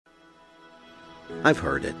I've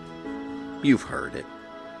heard it. You've heard it.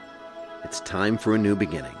 It's time for a new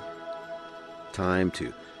beginning. Time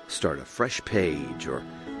to start a fresh page or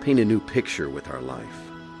paint a new picture with our life.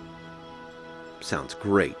 Sounds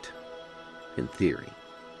great in theory,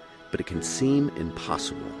 but it can seem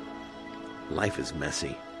impossible. Life is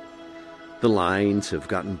messy. The lines have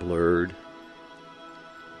gotten blurred.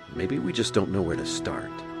 Maybe we just don't know where to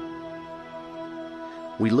start.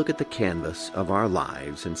 We look at the canvas of our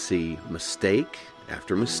lives and see mistake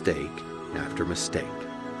after mistake after mistake.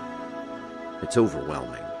 It's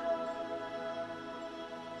overwhelming.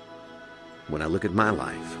 When I look at my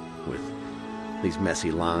life with these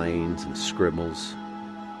messy lines and scribbles,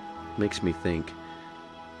 it makes me think,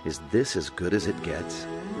 is this as good as it gets?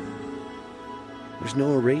 There's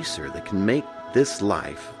no eraser that can make this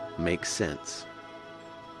life make sense.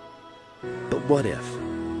 But what if?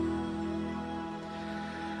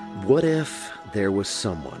 What if there was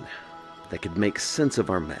someone that could make sense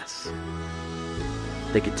of our mess?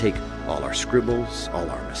 They could take all our scribbles, all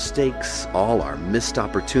our mistakes, all our missed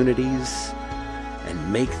opportunities,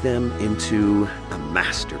 and make them into a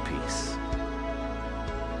masterpiece.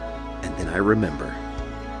 And then I remember,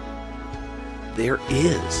 there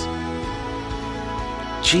is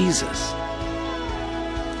Jesus.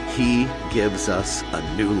 He gives us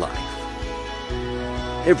a new life.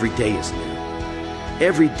 Every day is new.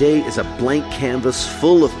 Every day is a blank canvas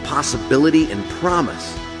full of possibility and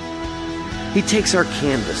promise. He takes our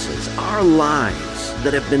canvases, our lives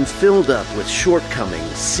that have been filled up with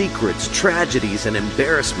shortcomings, secrets, tragedies, and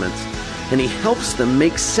embarrassments, and He helps them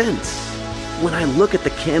make sense. When I look at the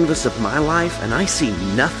canvas of my life and I see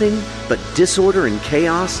nothing but disorder and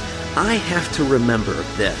chaos, I have to remember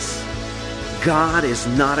this. God is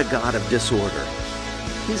not a God of disorder.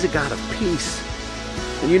 He's a God of peace.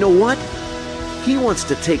 And you know what? He wants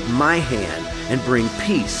to take my hand and bring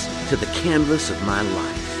peace to the canvas of my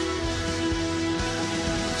life.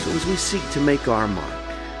 So as we seek to make our mark,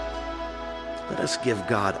 let us give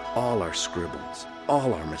God all our scribbles,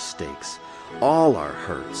 all our mistakes, all our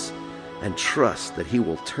hurts, and trust that He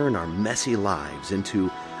will turn our messy lives into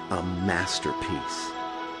a masterpiece.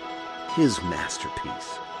 His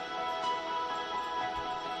masterpiece.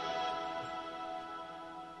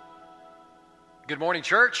 Good morning,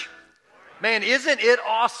 church. Man, isn't it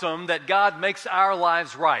awesome that God makes our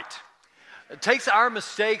lives right? Takes our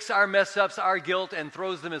mistakes, our mess-ups, our guilt, and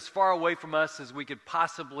throws them as far away from us as we could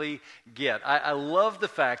possibly get. I love the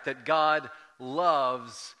fact that God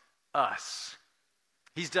loves us.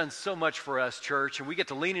 He's done so much for us, church, and we get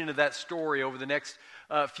to lean into that story over the next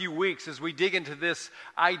few weeks as we dig into this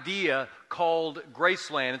idea called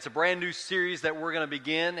Graceland. It's a brand new series that we're going to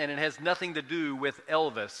begin, and it has nothing to do with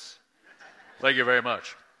Elvis. Thank you very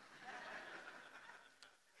much.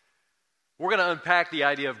 We're going to unpack the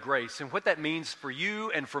idea of grace and what that means for you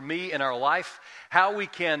and for me in our life, how we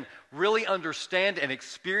can really understand and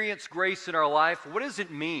experience grace in our life. What does it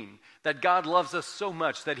mean that God loves us so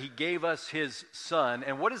much that He gave us His Son?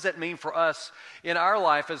 And what does that mean for us in our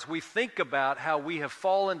life as we think about how we have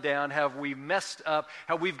fallen down, how we've messed up,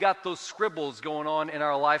 how we've got those scribbles going on in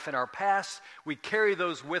our life in our past? We carry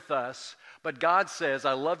those with us, but God says,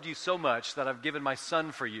 I loved you so much that I've given my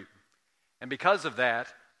Son for you. And because of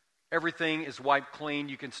that, everything is wiped clean.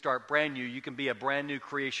 You can start brand new. You can be a brand new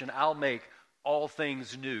creation. I'll make all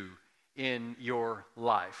things new in your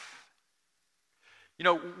life. You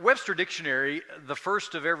know, Webster Dictionary, the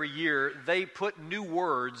first of every year, they put new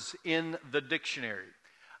words in the dictionary.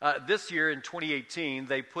 This year, in 2018,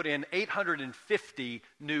 they put in 850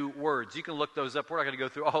 new words. You can look those up. We're not going to go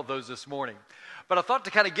through all those this morning. But I thought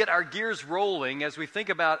to kind of get our gears rolling as we think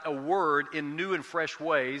about a word in new and fresh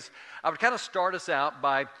ways, I would kind of start us out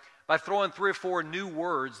by throwing 3 or 4 new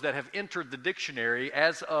words that have entered the dictionary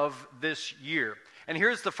as of this year. And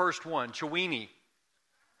here's the first one, Chiweenie.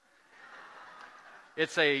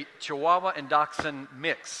 It's a Chihuahua and Dachshund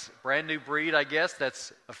mix. Brand new breed, I guess,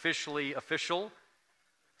 that's officially official.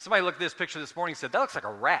 Somebody looked at this picture this morning and said, that looks like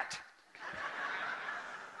a rat.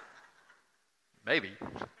 Maybe.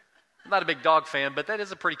 I'm not a big dog fan, but that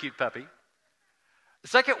is a pretty cute puppy. The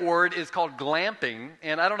second word is called glamping,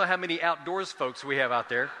 and I don't know how many outdoors folks we have out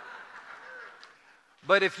there.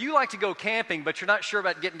 But if you like to go camping, but you're not sure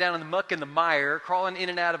about getting down in the muck and the mire, crawling in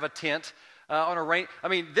and out of a tent on a rain,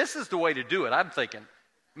 this is the way to do it, I'm thinking.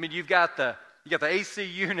 You've got the AC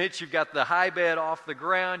units, you've got the high bed off the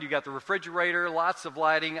ground, you've got the refrigerator, lots of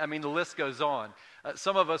lighting. The list goes on.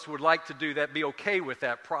 Some of us would like to do that, be okay with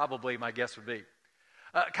that, probably, my guess would be.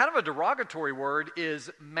 Kind of a derogatory word is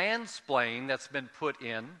mansplain that's been put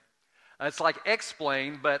in. It's like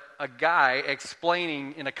explain, but a guy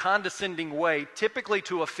explaining in a condescending way, typically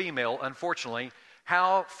to a female, unfortunately,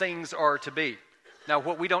 how things are to be. Now,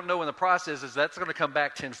 what we don't know in the process is that's going to come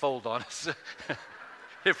back tenfold on us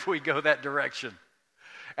if we go that direction.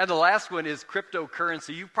 And the last one is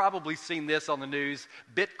cryptocurrency. You've probably seen this on the news.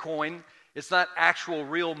 Bitcoin, it's not actual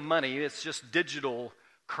real money, it's just digital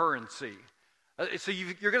currency. So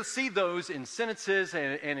you're going to see those in sentences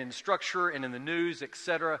and in structure and in the news,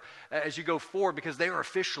 etc., as you go forward because they are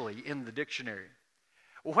officially in the dictionary.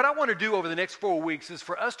 Well, what I want to do over the next 4 weeks is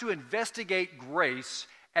for us to investigate grace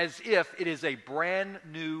as if it is a brand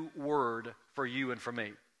new word for you and for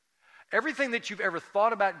me. Everything that you've ever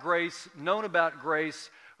thought about grace, known about grace,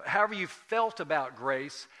 however you felt about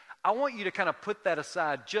grace, I want you to kind of put that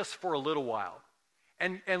aside just for a little while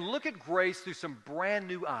and look at grace through some brand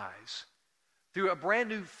new eyes, through a brand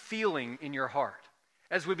new feeling in your heart.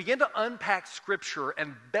 As we begin to unpack Scripture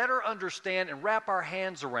and better understand and wrap our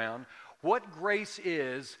hands around what grace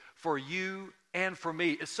is for you and for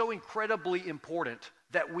me, it's so incredibly important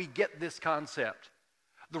that we get this concept.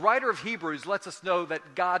 The writer of Hebrews lets us know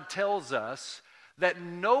that God tells us that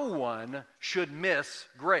no one should miss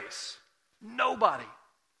grace. Nobody.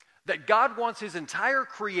 That God wants His entire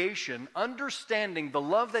creation understanding the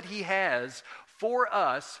love that He has for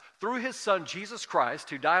us through His Son, Jesus Christ,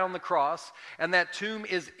 who died on the cross, and that tomb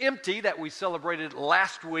is empty that we celebrated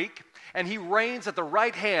last week, and He reigns at the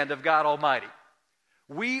right hand of God Almighty.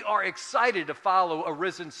 We are excited to follow a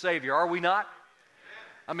risen Savior, are we not?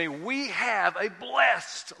 I mean, we have a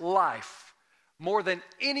blessed life more than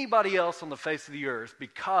anybody else on the face of the earth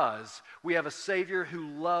because we have a Savior who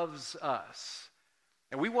loves us.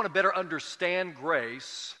 And we want to better understand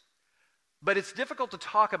grace, but it's difficult to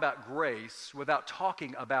talk about grace without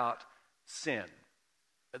talking about sin.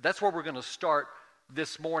 That's where we're going to start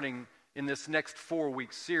this morning in this next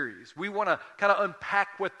 4-week series. We want to kind of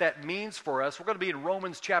unpack what that means for us. We're going to be in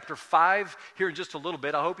Romans chapter 5 here in just a little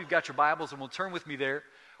bit. I hope you've got your Bibles and will turn with me there.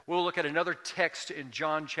 We'll look at another text in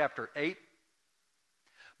John chapter 8.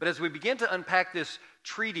 But as we begin to unpack this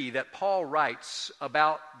treaty that Paul writes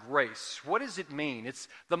about grace, what does it mean? It's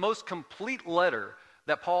the most complete letter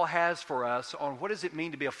that Paul has for us on what does it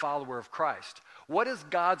mean to be a follower of Christ. What does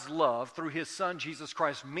God's love through His Son, Jesus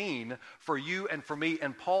Christ, mean for you and for me?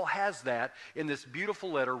 And Paul has that in this beautiful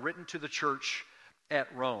letter written to the church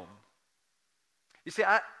at Rome. You see,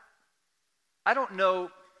 I don't know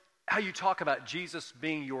how you talk about Jesus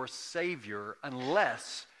being your Savior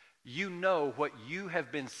unless you know what you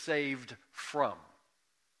have been saved from.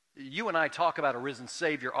 You and I talk about a risen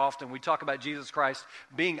Savior often. We talk about Jesus Christ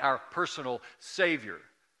being our personal Savior.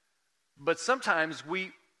 But sometimes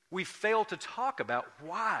we fail to talk about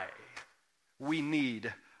why we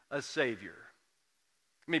need a Savior.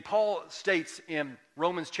 I mean, Paul states in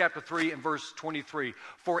Romans chapter 3 and verse 23,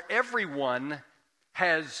 "For everyone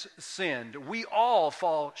has sinned. We all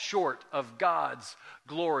fall short of God's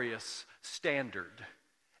glorious standard."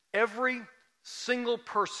 Every single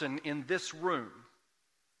person in this room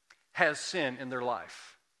has sin in their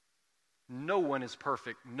life. No one is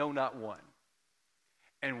perfect, no, not one.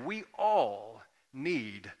 And we all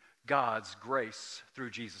need God's grace through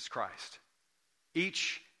Jesus Christ.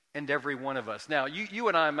 Each and every one of us. Now, you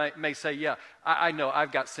and I may say, yeah, I know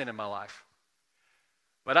I've got sin in my life.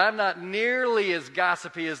 But I'm not nearly as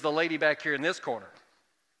gossipy as the lady back here in this corner.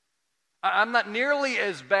 I'm not nearly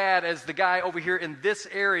as bad as the guy over here in this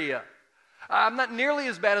area. I'm not nearly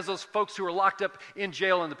as bad as those folks who are locked up in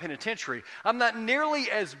jail in the penitentiary. I'm not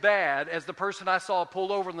nearly as bad as the person I saw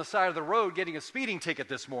pulled over on the side of the road getting a speeding ticket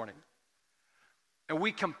this morning. And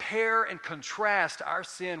we compare and contrast our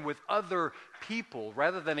sin with other people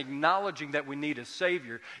rather than acknowledging that we need a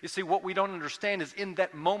Savior. You see, what we don't understand is in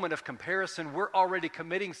that moment of comparison, we're already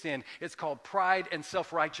committing sin. It's called pride and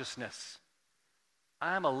self-righteousness.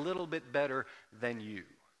 I'm a little bit better than you.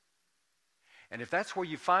 And if that's where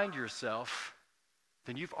you find yourself,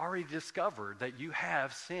 then you've already discovered that you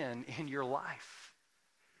have sin in your life.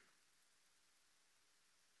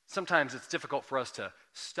 Sometimes it's difficult for us to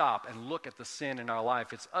stop and look at the sin in our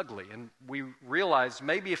life. It's ugly. And we realize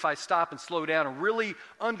maybe if I stop and slow down and really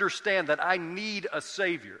understand that I need a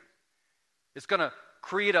Savior, it's going to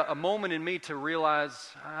create a moment in me to realize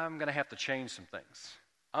I'm going to have to change some things.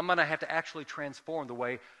 I'm going to have to actually transform the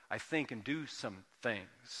way I think and do some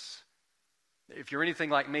things. If you're anything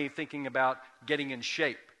like me thinking about getting in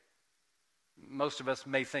shape, most of us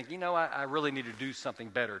may think, I really need to do something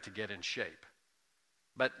better to get in shape.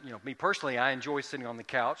 But, me personally, I enjoy sitting on the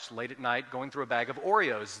couch late at night going through a bag of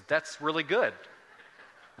Oreos. That's really good.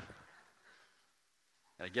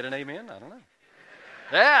 Did I get an amen? I don't know.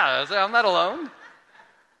 Yeah, I'm not alone.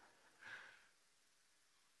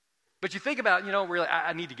 But you think about, really,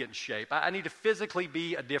 I need to get in shape. I need to physically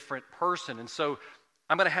be a different person. And so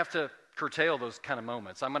I'm going to have to curtail those kind of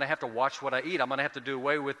moments. I'm going to have to watch what I eat. I'm going to have to do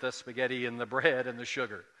away with the spaghetti and the bread and the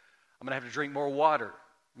sugar. I'm going to have to drink more water.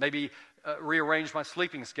 Maybe rearrange my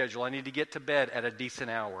sleeping schedule. I need to get to bed at a decent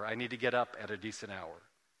hour. I need to get up at a decent hour.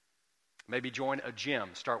 Maybe join a gym,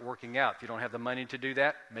 start working out. If you don't have the money to do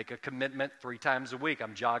that, make a commitment 3 times a week.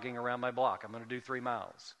 I'm jogging around my block. I'm going to do 3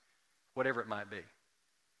 miles, whatever it might be.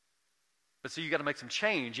 But so you got to make some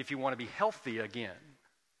change if you want to be healthy again.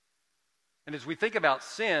 And as we think about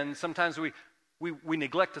sin, sometimes we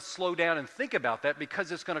neglect to slow down and think about that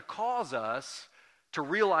because it's going to cause us to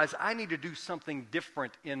realize I need to do something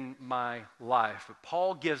different in my life. But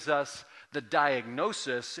Paul gives us the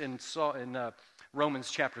diagnosis in Romans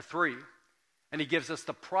chapter 3, and he gives us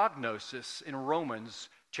the prognosis in Romans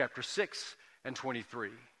chapter 6 and 23,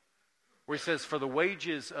 where he says, "For the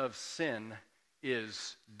wages of sin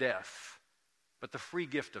is death, but the free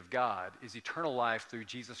gift of God is eternal life through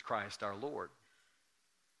Jesus Christ our Lord."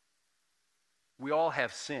 We all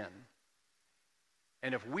have sin.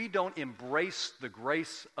 And if we don't embrace the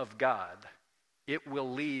grace of God, it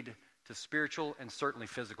will lead to spiritual and certainly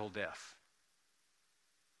physical death.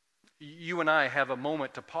 You and I have a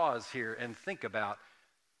moment to pause here and think about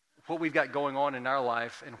what we've got going on in our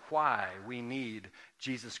life and why we need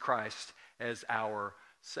Jesus Christ as our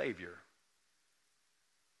Savior.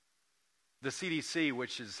 The CDC,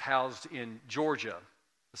 which is housed in Georgia,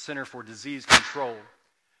 the Center for Disease Control,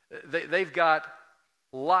 they've got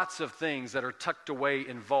lots of things that are tucked away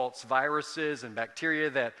in vaults, viruses and bacteria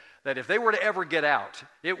that if they were to ever get out,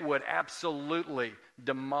 it would absolutely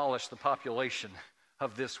demolish the population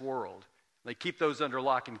of this world. They keep those under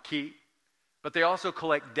lock and key, but they also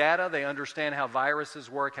collect data. They understand how viruses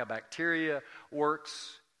work, how bacteria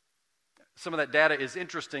works. Some of that data is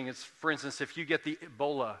interesting. It's, for instance, if you get the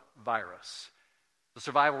Ebola virus, the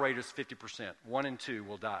survival rate is 50%. 1 in 2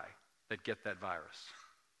 will die that get that virus.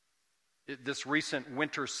 This recent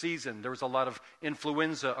winter season, there was a lot of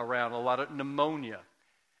influenza around, a lot of pneumonia.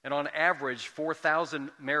 And on average,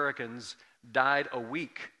 4,000 Americans died a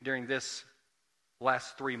week during this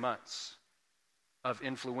last 3 months of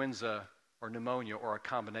influenza or pneumonia or a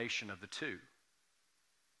combination of the two.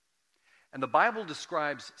 And the Bible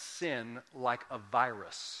describes sin like a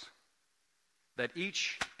virus that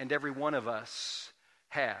each and every one of us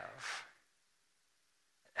have.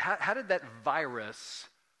 How did that virus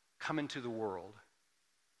come into the world?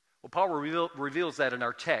 Well, Paul reveals that in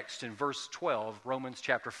our text in verse 12, Romans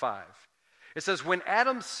chapter 5. It says, "When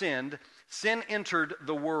Adam sinned, sin entered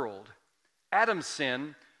the world. Adam's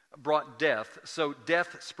sin brought death, so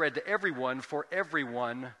death spread to everyone, for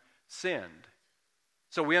everyone sinned."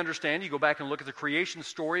 So we understand, you go back and look at the creation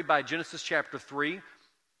story by Genesis chapter 3.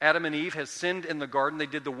 Adam and Eve has sinned in the garden. They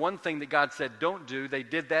did the one thing that God said don't do. They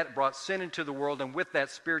did that, brought sin into the world, and with that,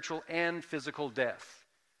 spiritual and physical death.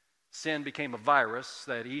 Sin became a virus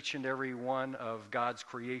that each and every one of God's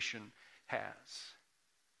creation has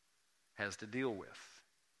to deal with.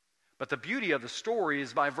 But the beauty of the story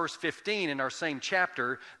is by verse 15 in our same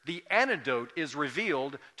chapter, the antidote is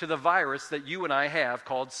revealed to the virus that you and I have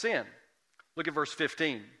called sin. Look at verse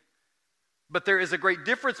 15. "But there is a great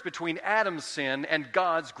difference between Adam's sin and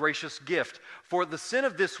God's gracious gift. For the sin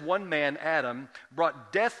of this one man, Adam,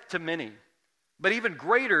 brought death to many. But even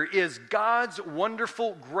greater is God's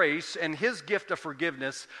wonderful grace and his gift of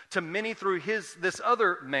forgiveness to many through this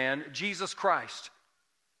other man, Jesus Christ."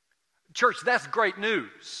 Church, that's great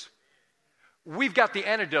news. We've got the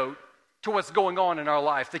antidote to what's going on in our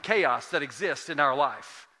life, the chaos that exists in our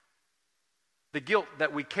life, the guilt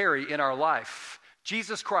that we carry in our life.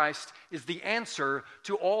 Jesus Christ is the answer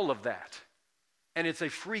to all of that. And it's a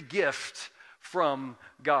free gift from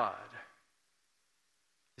God.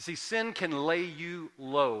 You see, sin can lay you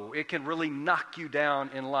low. It can really knock you down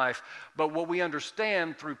in life. But what we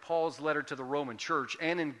understand through Paul's letter to the Roman church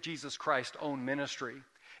and in Jesus Christ's own ministry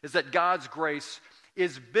is that God's grace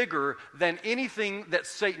is bigger than anything that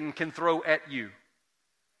Satan can throw at you.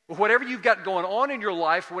 Whatever you've got going on in your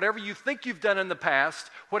life, whatever you think you've done in the past,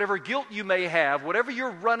 whatever guilt you may have, whatever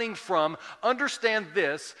you're running from, understand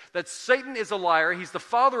this, that Satan is a liar. He's the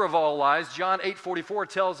father of all lies. John 8:44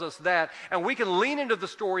 tells us that. And we can lean into the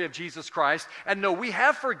story of Jesus Christ and know we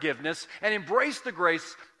have forgiveness and embrace the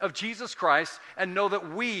grace of Jesus Christ and know that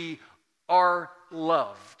we are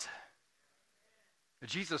loved.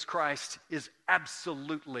 Jesus Christ is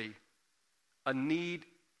absolutely a need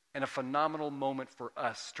and a phenomenal moment for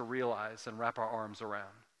us to realize and wrap our arms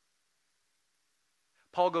around.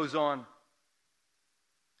 Paul goes on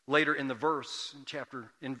later in the verse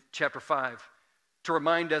in chapter 5 to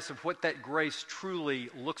remind us of what that grace truly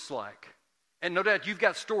looks like. And no doubt you've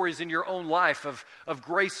got stories in your own life of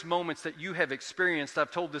grace moments that you have experienced.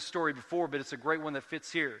 I've told this story before, but it's a great one that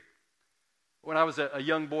fits here. When I was a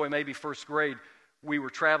young boy, maybe first grade, we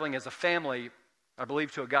were traveling as a family, I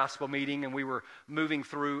believe, to a gospel meeting, and we were moving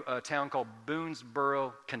through a town called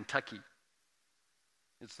Boonesboro, Kentucky.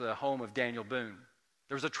 It's the home of Daniel Boone.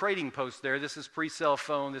 There was a trading post there. This is pre-cell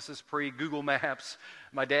phone. This is pre-Google Maps.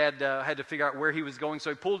 My dad had to figure out where he was going, so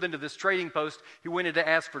he pulled into this trading post. He went in to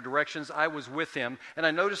ask for directions. I was with him, and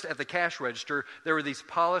I noticed at the cash register there were these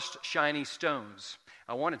polished, shiny stones.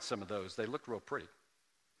 I wanted some of those. They looked real pretty.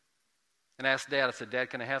 And I asked Dad, I said, Dad,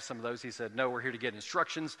 can I have some of those? He said, no, we're here to get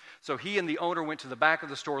instructions. So he and the owner went to the back of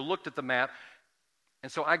the store, looked at the map,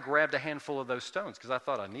 and so I grabbed a handful of those stones because I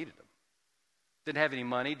thought I needed them. Didn't have any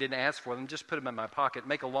money, didn't ask for them, just put them in my pocket.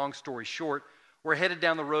 Make a long story short, we're headed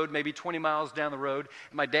down the road, maybe 20 miles down the road,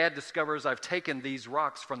 and my dad discovers I've taken these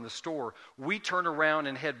rocks from the store. We turn around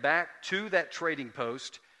and head back to that trading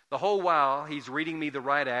post. The whole while, he's reading me the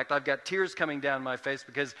riot act. I've got tears coming down my face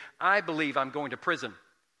because I believe I'm going to prison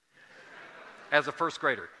as a first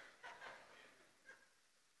grader.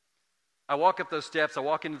 I walk up those steps, I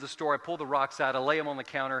walk into the store, I pull the rocks out, I lay them on the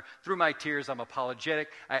counter. Through my tears, I'm apologetic.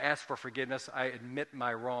 I ask for forgiveness. I admit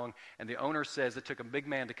my wrong. And the owner says it took a big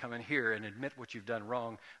man to come in here and admit what you've done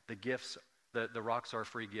wrong. The rocks are a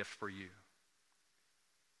free gift for you.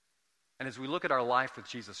 And as we look at our life with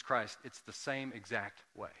Jesus Christ, it's the same exact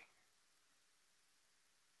way.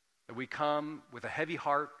 That we come with a heavy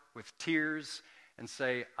heart, with tears, and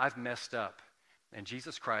say, I've messed up. And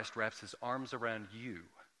Jesus Christ wraps his arms around you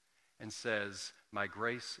and says, my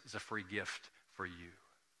grace is a free gift for you.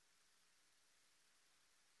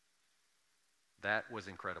 That was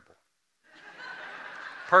incredible.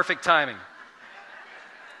 Perfect timing.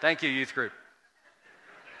 Thank you, youth group.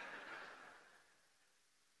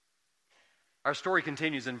 Our story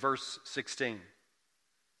continues in verse 16.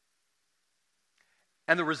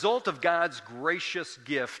 And the result of God's gracious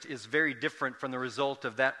gift is very different from the result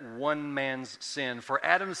of that one man's sin. For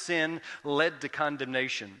Adam's sin led to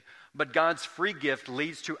condemnation. But God's free gift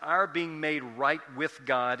leads to our being made right with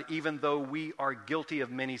God, even though we are guilty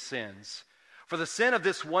of many sins. For the sin of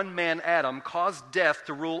this one man, Adam, caused death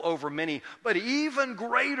to rule over many. But even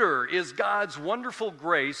greater is God's wonderful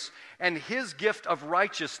grace and his gift of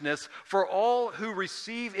righteousness. For all who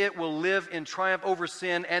receive it will live in triumph over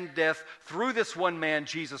sin and death through this one man,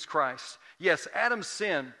 Jesus Christ. Yes,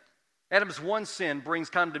 Adam's one sin brings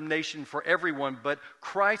condemnation for everyone, but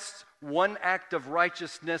Christ's one act of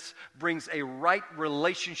righteousness brings a right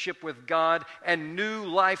relationship with God and new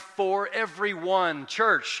life for everyone.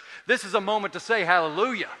 Church, this is a moment to say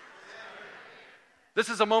hallelujah. This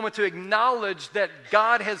is a moment to acknowledge that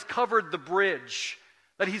God has covered the bridge,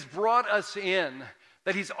 that he's brought us in,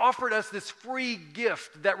 that he's offered us this free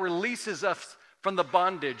gift that releases us from the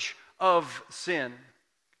bondage of sin.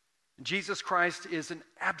 Jesus Christ is an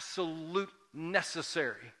absolute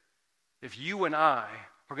necessary if you and I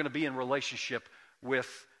are going to be in relationship with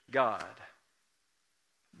God.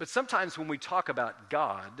 But sometimes when we talk about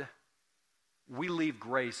God, we leave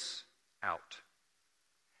grace out.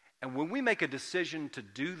 And when we make a decision to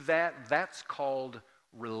do that, that's called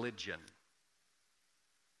religion.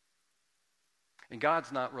 And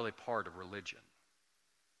God's not really part of religion.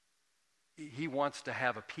 He wants to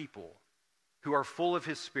have a people who are full of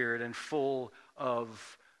his Spirit and full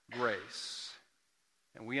of grace.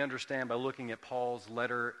 And we understand by looking at Paul's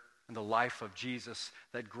letter and the life of Jesus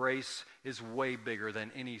that grace is way bigger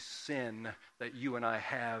than any sin that you and I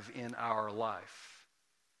have in our life.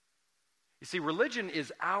 You see, religion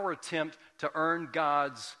is our attempt to earn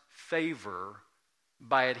God's favor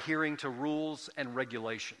by adhering to rules and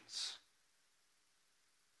regulations.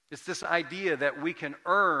 It's this idea that we can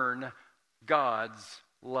earn God's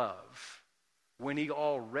love when he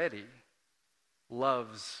already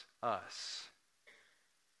loves us.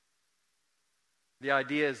 The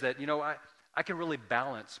idea is that, I can really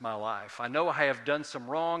balance my life. I know I have done some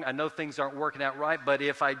wrong. I know things aren't working out right. But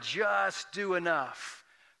if I just do enough,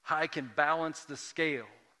 I can balance the scale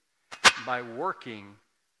by working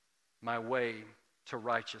my way to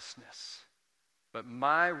righteousness. But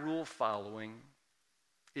my rule following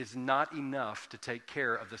is not enough to take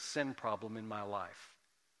care of the sin problem in my life.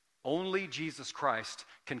 Only Jesus Christ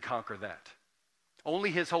can conquer that.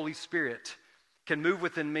 Only his Holy Spirit can move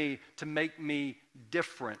within me to make me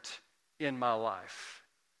different in my life.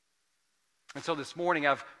 And so this morning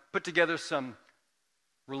I've put together some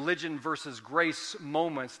religion versus grace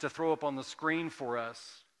moments to throw up on the screen for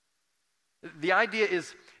us. The idea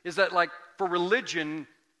is that, like, for religion,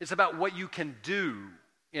 it's about what you can do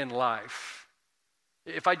in life.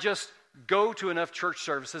 if I just go to enough church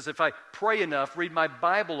services, if I pray enough, read my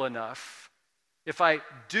Bible enough, if I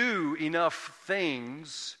do enough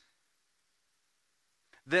things,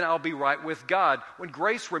 then I'll be right with God. When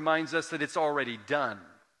grace reminds us that it's already done.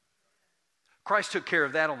 Christ took care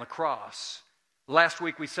of that on the cross. Last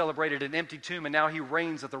week we celebrated an empty tomb, and now he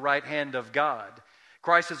reigns at the right hand of God.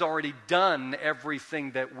 Christ has already done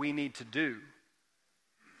everything that we need to do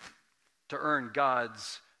to earn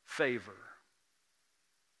God's favor.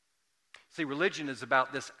 See, religion is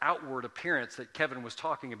about this outward appearance that Kevin was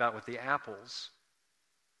talking about with the apples.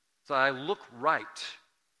 So I look right.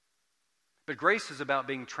 But grace is about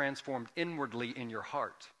being transformed inwardly in your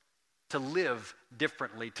heart, to live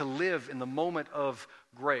differently, to live in the moment of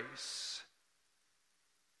grace.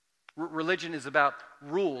 Religion is about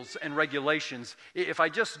rules and regulations. If I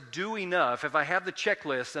just do enough, if I have the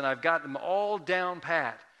checklist and I've got them all down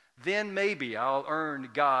pat, then maybe I'll earn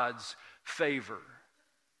God's favor.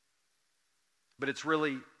 But it's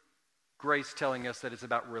really grace telling us that it's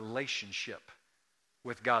about relationship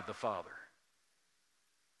with God the Father.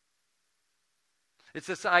 It's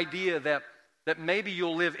this idea that maybe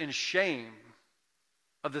you'll live in shame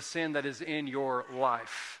of the sin that is in your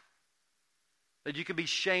life. That you can be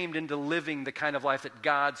shamed into living the kind of life that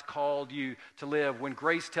God's called you to live, when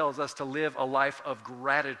grace tells us to live a life of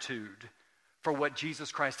gratitude for what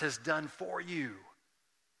Jesus Christ has done for you.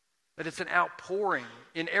 That it's an outpouring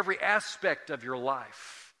in every aspect of your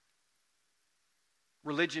life.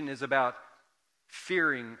 Religion is about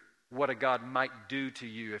fearing what a God might do to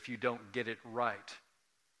you if you don't get it right.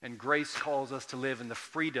 And grace calls us to live in the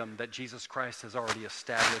freedom that Jesus Christ has already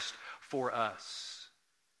established for us.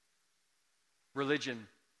 Religion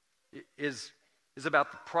is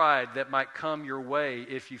about the pride that might come your way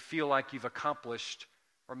if you feel like you've accomplished,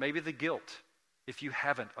 or maybe the guilt if you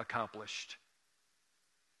haven't accomplished.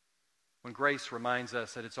 When grace reminds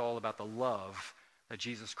us that it's all about the love that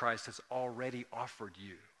Jesus Christ has already offered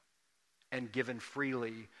you and given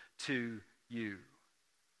freely to you.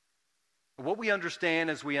 What we understand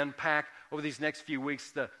as we unpack over these next few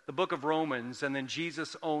weeks the book of Romans and then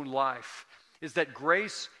Jesus' own life is that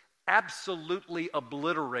grace absolutely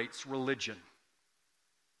obliterates religion.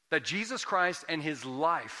 That Jesus Christ and his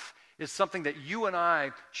life is something that you and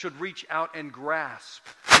I should reach out and grasp,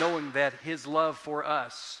 knowing that his love for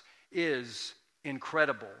us is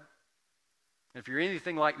incredible. If you're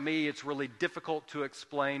anything like me, it's really difficult to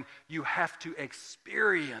explain. You have to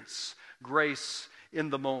experience grace in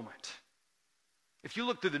the moment. If you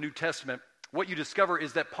look through the New Testament, what you discover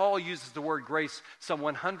is that Paul uses the word grace some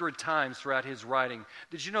 100 times throughout his writing.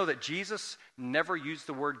 Did you know that Jesus never used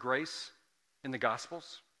the word grace in the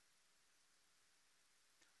Gospels?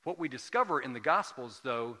 What we discover in the Gospels,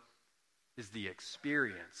 though, is the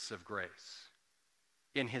experience of grace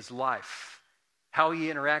in his life, how he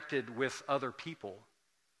interacted with other people,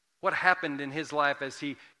 what happened in his life as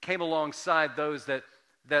he came alongside those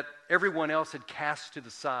that everyone else had cast to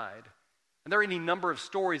the side. And there are any number of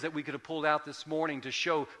stories that we could have pulled out this morning to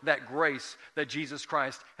show that grace that Jesus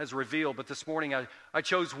Christ has revealed. But this morning I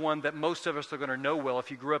chose one that most of us are going to know well. If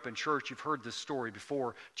you grew up in church, you've heard this story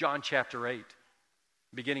before. John chapter 8,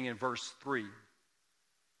 beginning in verse 3.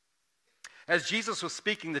 As Jesus was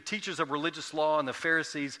speaking, the teachers of religious law and the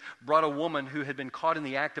Pharisees brought a woman who had been caught in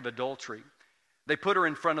the act of adultery. They put her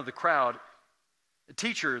in front of the crowd.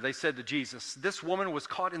 "Teacher," they said to Jesus, "this woman was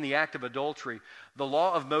caught in the act of adultery. The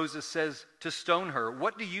law of Moses says to stone her.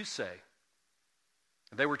 What do you say?"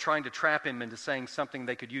 They were trying to trap him into saying something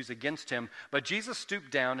they could use against him, but Jesus stooped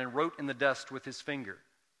down and wrote in the dust with his finger.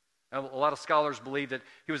 Now, a lot of scholars believe that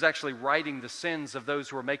he was actually writing the sins of those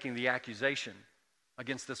who were making the accusation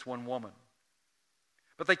against this one woman.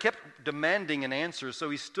 But they kept demanding an answer,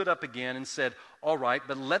 so he stood up again and said, "All right,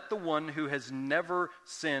 but let the one who has never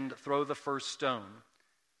sinned throw the first stone."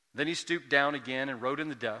 Then he stooped down again and wrote in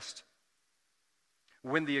the dust.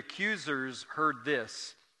 When the accusers heard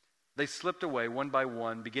this, they slipped away one by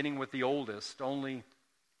one, beginning with the oldest. Only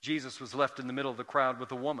Jesus was left in the middle of the crowd with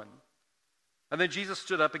the woman. And then Jesus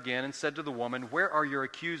stood up again and said to the woman, "Where are your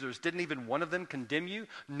accusers? Didn't even one of them condemn you?"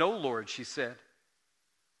 "No, Lord," she said.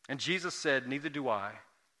 And Jesus said, "Neither do I.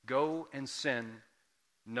 Go and sin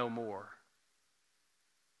no more."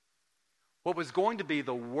 What was going to be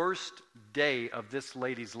the worst day of this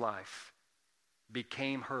lady's life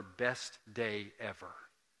became her best day ever.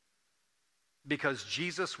 Because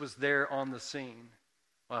Jesus was there on the scene.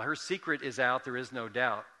 Well, her secret is out, there is no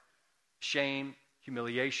doubt. Shame,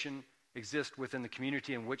 humiliation exist within the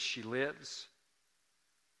community in which she lives.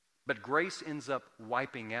 But grace ends up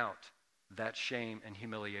wiping out that shame and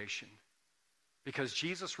humiliation. Because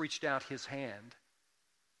Jesus reached out his hand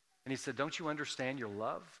And he said, don't you understand you're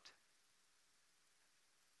loved?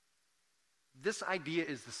 This idea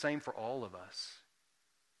is the same for all of us.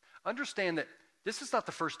 Understand that this is not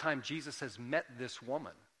the first time Jesus has met this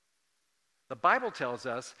woman. The Bible tells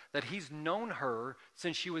us that he's known her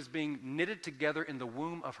since she was being knitted together in the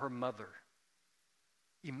womb of her mother.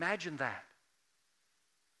 Imagine that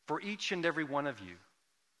for each and every one of you.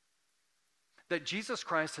 That Jesus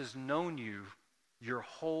Christ has known you your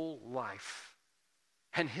whole life.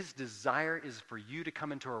 And his desire is for you to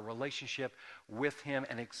come into a relationship with him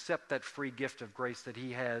and accept that free gift of grace that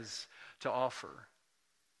he has to offer.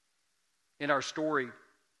 In our story,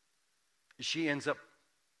 she ends up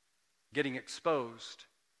getting exposed,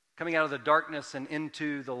 coming out of the darkness and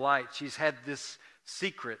into the light. She's had this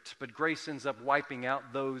secret, but grace ends up wiping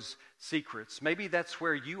out those secrets. Maybe that's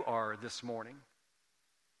where you are this morning.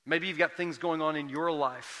 Maybe you've got things going on in your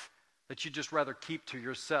life that you just rather keep to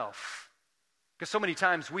yourself. Because so many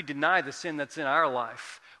times we deny the sin that's in our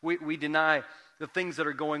life. We deny the things that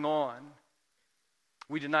are going on.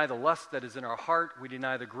 We deny the lust that is in our heart. We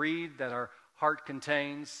deny the greed that our heart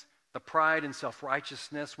contains, the pride and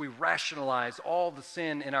self-righteousness. We rationalize all the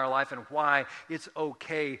sin in our life and why it's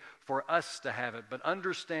okay for us to have it. But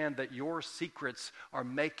understand that your secrets are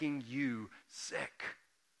making you sick.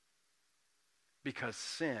 Because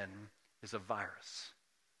sin is a virus.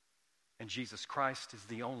 And Jesus Christ is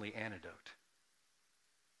the only antidote.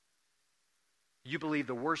 You believe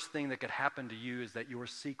the worst thing that could happen to you is that your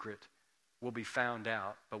secret will be found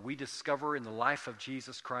out. But we discover in the life of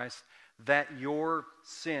Jesus Christ that your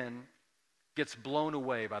sin gets blown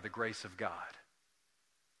away by the grace of God.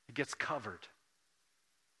 It gets covered.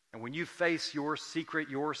 And when you face your secret,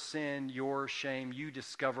 your sin, your shame, you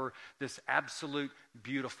discover this absolute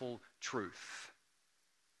beautiful truth.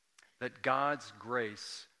 That God's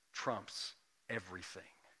grace trumps everything.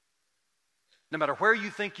 No matter where you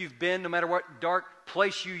think you've been, no matter what dark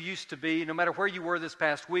place you used to be, no matter where you were this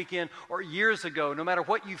past weekend or years ago, no matter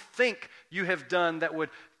what you think you have done that would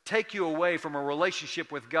take you away from a relationship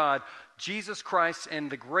with God, Jesus Christ and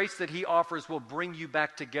the grace that he offers will bring you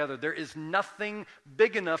back together. There is nothing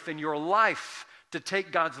big enough in your life to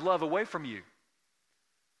take God's love away from you.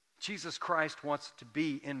 Jesus Christ wants to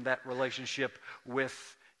be in that relationship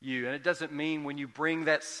with you. And it doesn't mean when you bring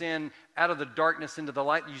that sin out of the darkness into the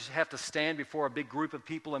light, you have to stand before a big group of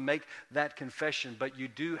people and make that confession. But you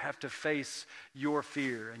do have to face your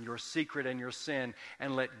fear and your secret and your sin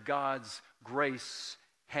and let God's grace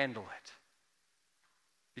handle it.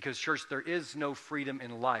 Because, church, there is no freedom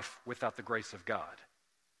in life without the grace of God.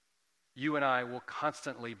 You and I will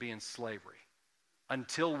constantly be in slavery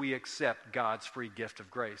until we accept God's free gift of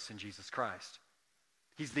grace in Jesus Christ.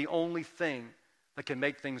 He's the only thing that can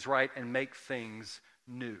make things right and make things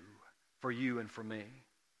new for you and for me.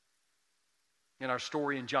 In our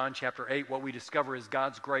story in John chapter 8, what we discover is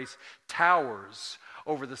God's grace towers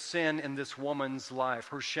over the sin in this woman's life,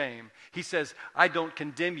 her shame. He says, I don't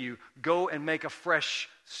condemn you. Go and make a fresh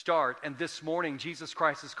start. And this morning, Jesus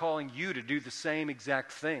Christ is calling you to do the same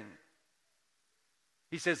exact thing.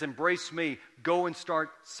 He says, embrace me. Go and start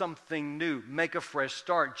something new. Make a fresh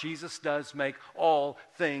start. Jesus does make all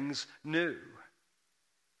things new.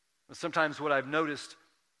 Sometimes what I've noticed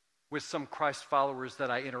with some Christ followers that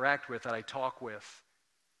I interact with, that I talk with,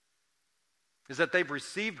 is that they've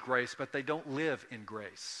received grace, but they don't live in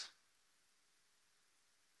grace.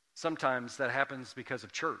 Sometimes that happens because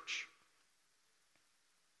of church.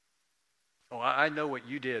 Oh, I know what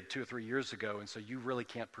you did 2 or 3 years ago, and so you really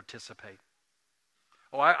can't participate.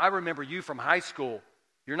 Oh, I remember you from high school.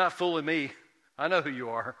 You're not fooling me. I know who you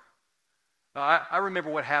are. I remember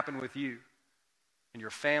what happened with you and your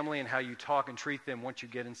family and how you talk and treat them once you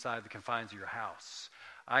get inside the confines of your house.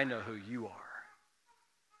 I know who you are.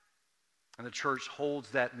 And the church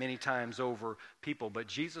holds that many times over people. But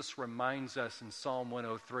Jesus reminds us in Psalm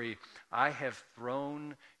 103, I have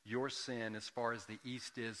thrown your sin as far as the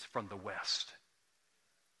east is from the west.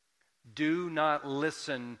 Do not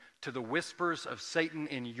listen to the whispers of Satan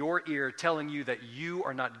in your ear telling you that you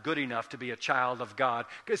are not good enough to be a child of God,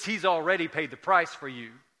 because he's already paid the price for you.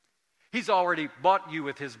 He's already bought you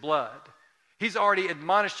with his blood. He's already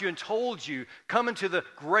admonished you and told you, come into the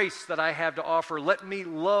grace that I have to offer. Let me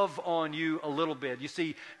love on you a little bit. You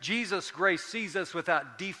see, Jesus' grace sees us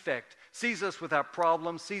without defect, sees us without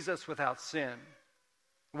problem, sees us without sin.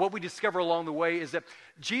 What we discover along the way is that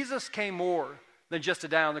Jesus came more than just to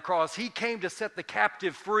die on the cross. He came to set the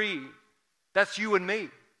captive free. That's you and me.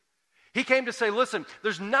 He came to say, listen,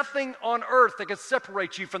 there's nothing on earth that can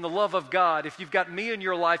separate you from the love of God. If you've got me in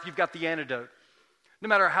your life, you've got the antidote. No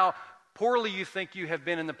matter how poorly you think you have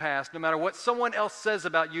been in the past, no matter what someone else says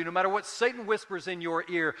about you, no matter what Satan whispers in your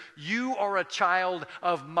ear, you are a child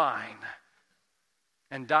of mine.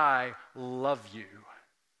 And I love you.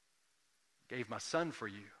 Gave my son for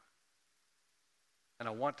you. And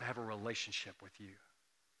I want to have a relationship with you.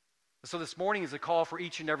 So this morning is a call for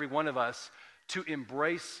each and every one of us to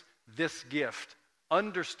embrace this gift,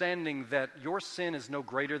 understanding that your sin is no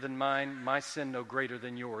greater than mine, my sin no greater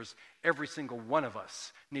than yours. Every single one of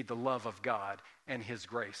us need the love of God and his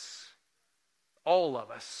grace. All of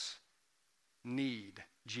us need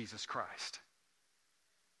Jesus Christ.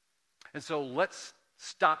 And so let's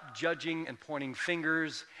stop judging and pointing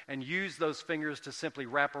fingers and use those fingers to simply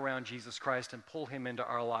wrap around Jesus Christ and pull him into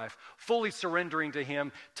our life, fully surrendering to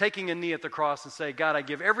him, taking a knee at the cross and say, God, I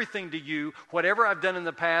give everything to you. Whatever I've done in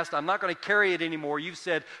the past, I'm not going to carry it anymore. You've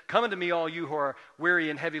said, come unto me all you who are weary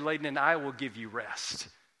and heavy laden, and I will give you rest.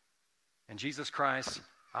 And Jesus Christ,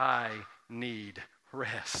 I need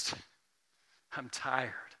rest. I'm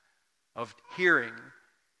tired of hearing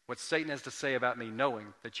what Satan has to say about me, knowing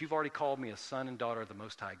that you've already called me a son and daughter of the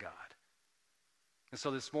Most High God. And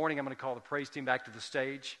so this morning, I'm going to call the praise team back to the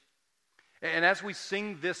stage. And as we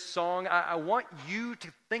sing this song, I want you to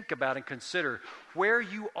think about and consider where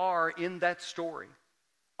you are in that story.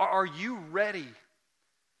 Are you ready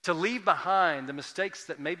to leave behind the mistakes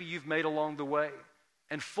that maybe you've made along the way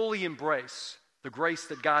and fully embrace the grace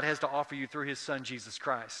that God has to offer you through his son, Jesus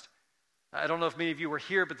Christ? I don't know if many of you were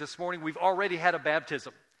here, but this morning we've already had a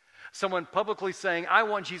baptism. Someone publicly saying, I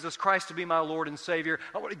want Jesus Christ to be my Lord and Savior.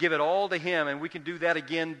 I want to give it all to him, and we can do that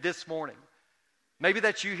again this morning. Maybe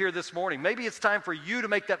that's you here this morning. Maybe it's time for you to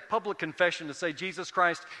make that public confession to say, Jesus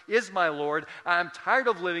Christ is my Lord. I'm tired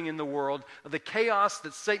of living in the world, of the chaos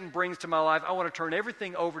that Satan brings to my life. I want to turn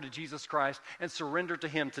everything over to Jesus Christ and surrender to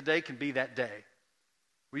him. Today can be that day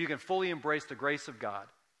where you can fully embrace the grace of God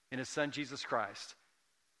in his son, Jesus Christ,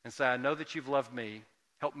 and say, I know that you've loved me.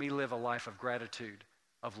 Help me live a life of gratitude,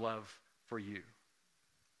 of love for you.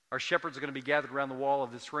 Our shepherds are going to be gathered around the wall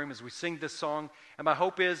of this room as we sing this song. And my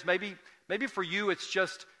hope is maybe for you it's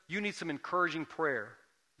just you need some encouraging prayer.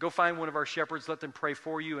 Go find one of our shepherds. Let them pray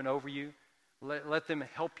for you and over you. Let them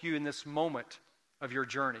help you in this moment of your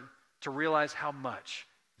journey to realize how much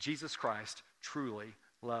Jesus Christ truly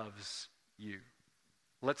loves you.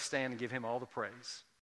 Let's stand and give him all the praise.